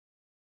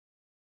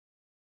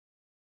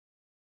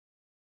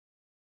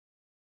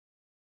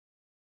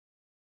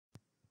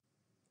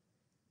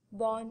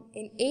Born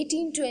in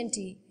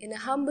 1820 in a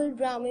humble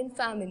Brahmin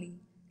family,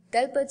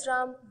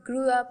 Dalpatram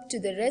grew up to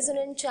the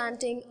resonant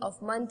chanting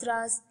of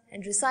mantras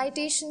and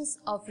recitations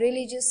of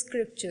religious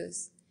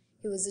scriptures.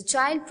 He was a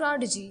child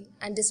prodigy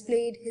and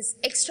displayed his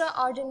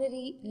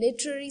extraordinary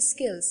literary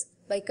skills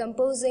by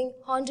composing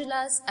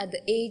hondulas at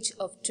the age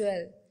of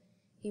 12.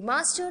 He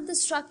mastered the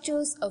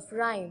structures of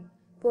rhyme,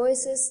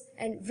 poesis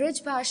and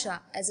rich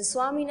bhasha as a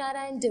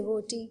Swaminarayan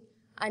devotee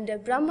under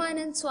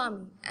Brahmanand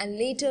Swami and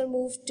later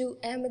moved to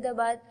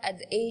Ahmedabad at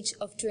the age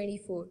of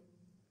 24.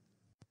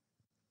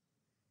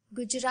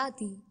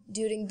 Gujarati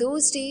during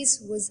those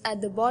days was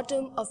at the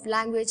bottom of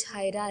language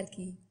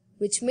hierarchy,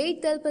 which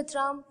made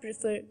Dalpatram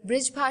prefer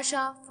Brij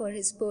Bhasha for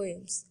his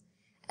poems.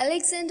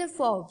 Alexander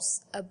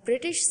Forbes, a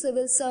British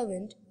civil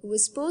servant who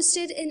was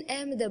posted in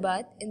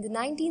Ahmedabad in the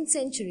 19th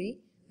century,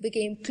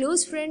 became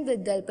close friend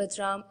with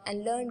Dalpatram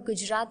and learned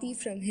Gujarati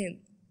from him.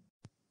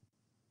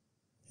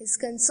 His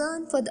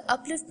concern for the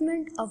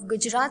upliftment of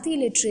Gujarati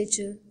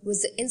literature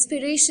was the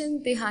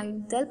inspiration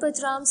behind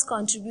Dalpatram's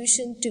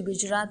contribution to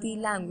Gujarati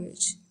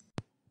language.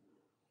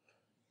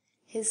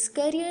 His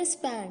career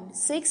spanned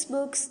 6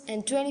 books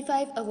and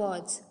 25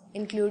 awards,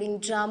 including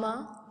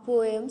drama,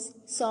 poems,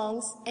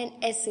 songs, and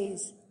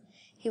essays.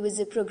 He was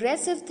a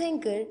progressive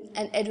thinker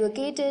and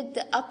advocated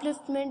the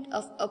upliftment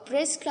of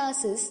oppressed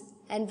classes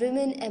and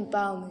women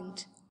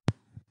empowerment.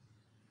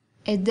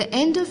 At the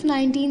end of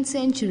 19th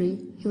century,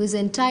 he was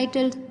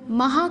entitled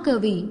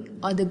Mahakavi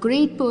or the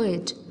Great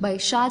Poet by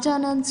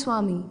Shajanand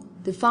Swami,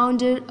 the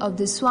founder of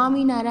the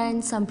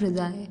Swaminarayan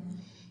Sampradaya.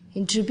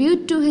 In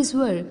tribute to his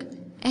work,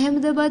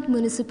 Ahmedabad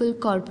Municipal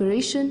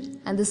Corporation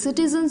and the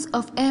citizens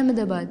of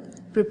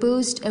Ahmedabad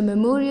proposed a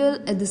memorial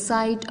at the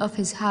site of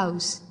his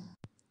house.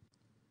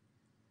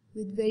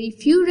 With very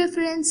few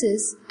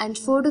references and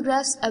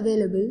photographs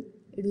available,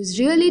 it was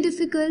really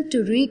difficult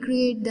to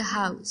recreate the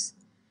house.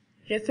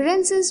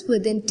 References were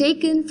then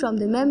taken from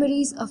the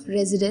memories of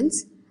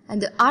residents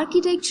and the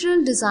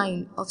architectural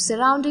design of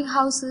surrounding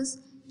houses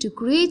to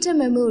create a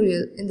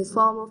memorial in the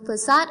form of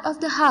facade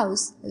of the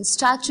house and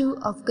statue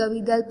of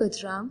Kavi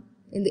Dalpatram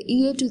in the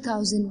year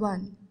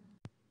 2001.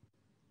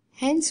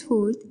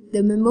 Henceforth,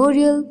 the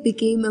memorial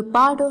became a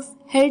part of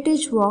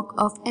Heritage Walk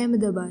of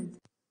Ahmedabad.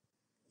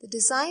 The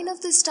design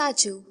of the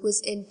statue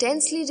was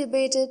intensely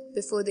debated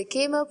before they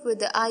came up with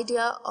the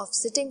idea of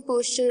sitting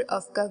posture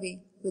of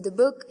Kavi with a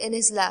book in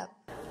his lap.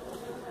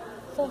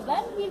 So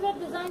when we were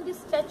designing this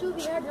statue,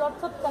 we had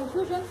lots of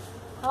confusion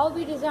how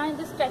we designed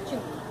the statue,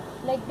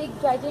 like big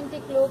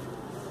gigantic look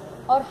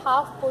or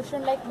half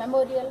portion like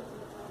memorial.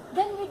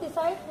 Then we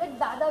decided that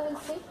Dada will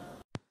sit.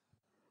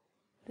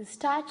 The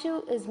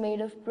statue is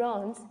made of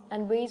bronze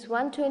and weighs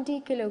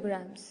 120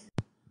 kilograms.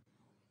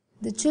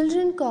 The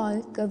children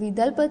call Kavi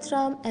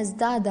Dalpatram as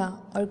Dada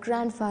or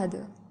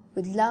grandfather,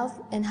 with love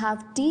and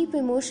have deep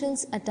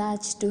emotions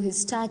attached to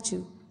his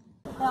statue.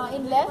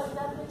 In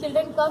left,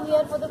 children come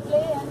here for the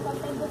play and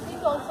sometimes they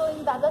sit also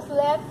in Dada's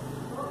lap.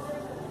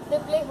 They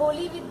play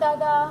Holi with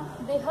Dada,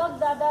 they hug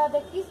Dada,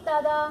 they kiss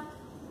Dada.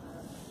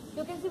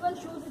 You can see one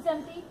shoes is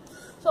empty.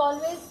 So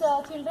always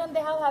children, they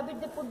have habit,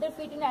 they put their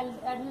feet in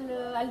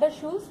elder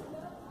shoes.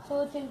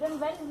 So children,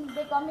 when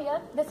they come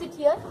here, they sit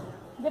here,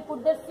 they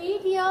put their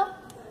feet here.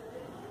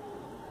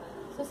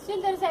 So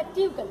still there is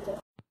active culture.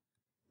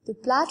 The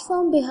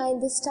platform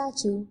behind the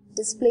statue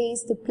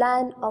displays the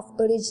plan of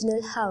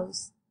original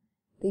house.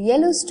 The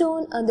yellow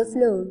stone on the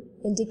floor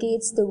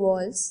indicates the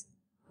walls,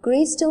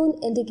 grey stone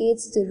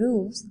indicates the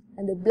rooms,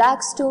 and the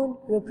black stone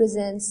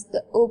represents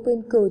the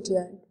open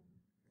courtyard.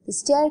 The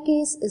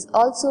staircase is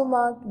also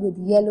marked with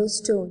yellow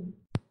stone.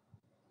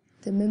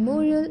 The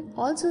memorial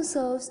also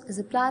serves as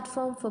a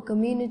platform for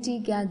community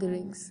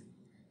gatherings.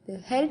 The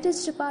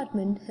Heritage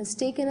Department has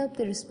taken up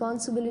the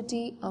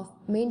responsibility of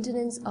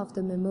maintenance of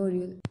the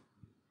memorial.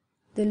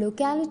 The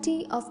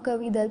locality of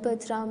Kavi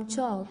Dalpatram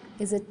Chowk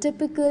is a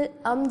typical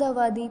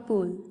Ahmedabadi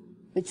pole,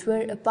 which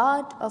were a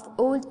part of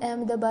old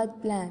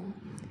Ahmedabad plan.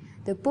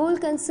 The pole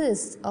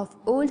consists of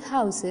old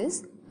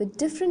houses with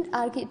different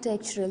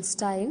architectural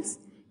styles,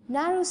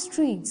 narrow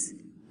streets,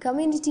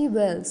 community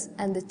wells,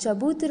 and the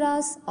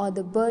chabuteras or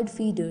the bird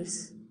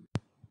feeders.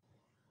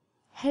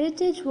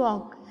 Heritage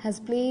Walk has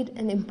played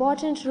an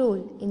important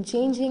role in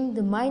changing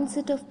the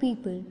mindset of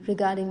people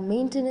regarding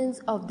maintenance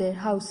of their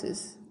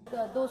houses.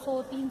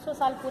 200-300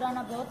 साल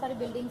पुराना बहुत सारी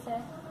buildings है,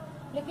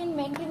 लेकिन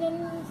maintain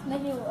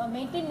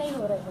नहीं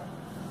हो रहे हैं,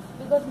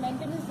 बिकॉज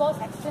मेंटेनेंस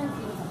बहुत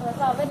एक्सपेंसिव।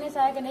 ऐसा अवेयरनेस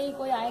आया कि नहीं,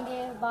 कोई आएंगे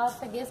बाहर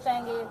से गेस्ट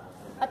आएंगे,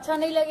 अच्छा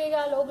नहीं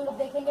लगेगा, लोग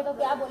देखेंगे तो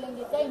क्या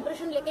बोलेंगे, क्या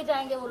इंप्रेशन लेके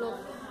जाएंगे वो लोग,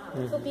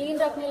 तो क्लीन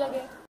रखने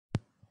लगे।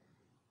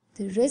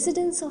 The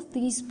residents of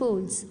these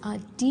poles are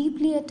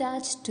deeply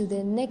attached to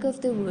their neck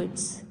of the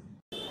woods.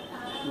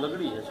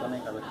 लकड़ी है, सोने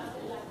का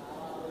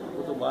लकड़ी,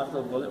 वो तो बाहर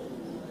तो बोले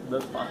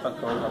 10-5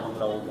 करोड़ का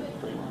बंगला हो गया,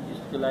 तो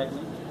इसके लायक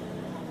नहीं।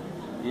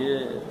 ये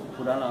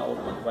पुराना और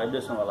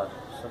वाइब्रेशन वाला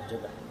सब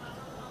जगह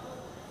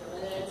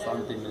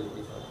शांति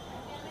मिलती है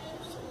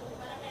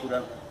पूरा,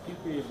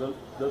 क्योंकि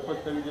दलपत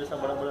कवि जैसा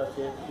बड़ा बड़ा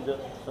थे इधर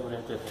सब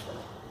रहते थे।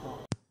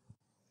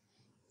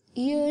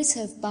 Years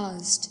have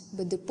passed,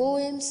 but the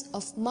poems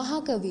of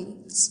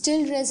Mahakavi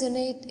still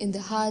resonate in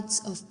the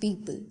hearts of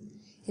people,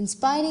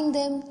 inspiring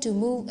them to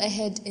move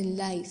ahead in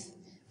life,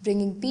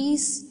 bringing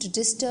peace to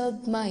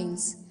disturbed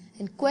minds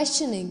and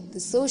questioning the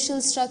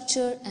social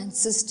structure and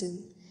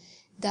system.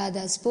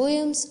 Dada's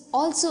poems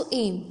also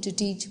aim to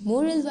teach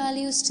moral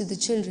values to the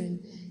children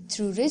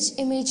through rich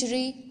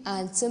imagery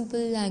and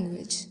simple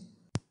language.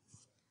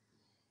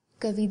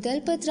 Kavi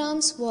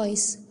Dalpatram's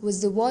voice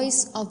was the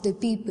voice of the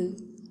people,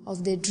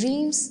 of their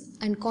dreams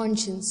and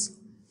conscience,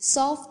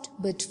 soft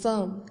but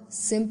firm,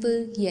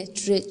 simple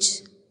yet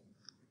rich.